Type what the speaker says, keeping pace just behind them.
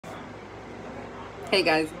Hey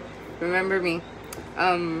guys, remember me.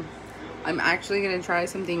 I'm actually gonna try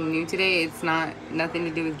something new today. It's nothing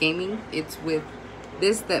to do with gaming. It's with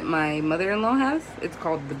this that my mother-in-law has. It's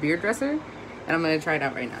called the beer dresser, and I'm gonna try it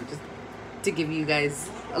out right now just to give you guys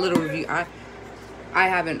a little review. I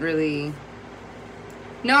haven't really.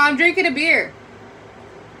 No, I'm drinking a beer.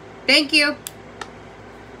 Thank you.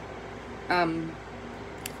 I'm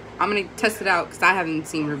gonna test it out because I haven't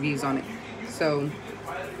seen reviews on it. So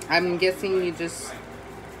I'm guessing you just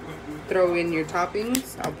throw in your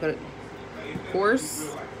toppings. I'll put, of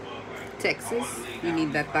course, Texas. You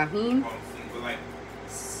need that tajin.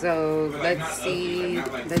 So let's see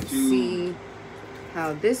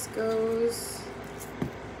how this goes.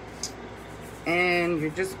 And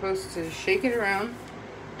you're just supposed to shake it around.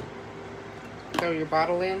 Throw your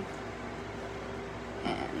bottle in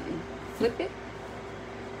and flip it.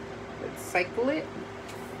 Let's cycle it.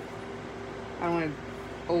 I don't want to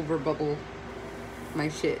over bubble my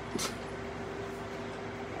shit.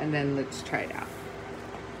 And then let's try it out.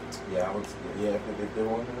 Yeah, they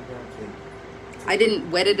want I didn't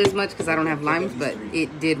wet it as much because I don't have limes, but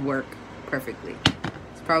it did work perfectly.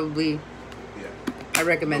 It's probably, I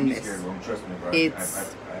recommend this.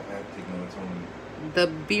 It's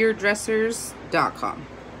thebeerdressers.com.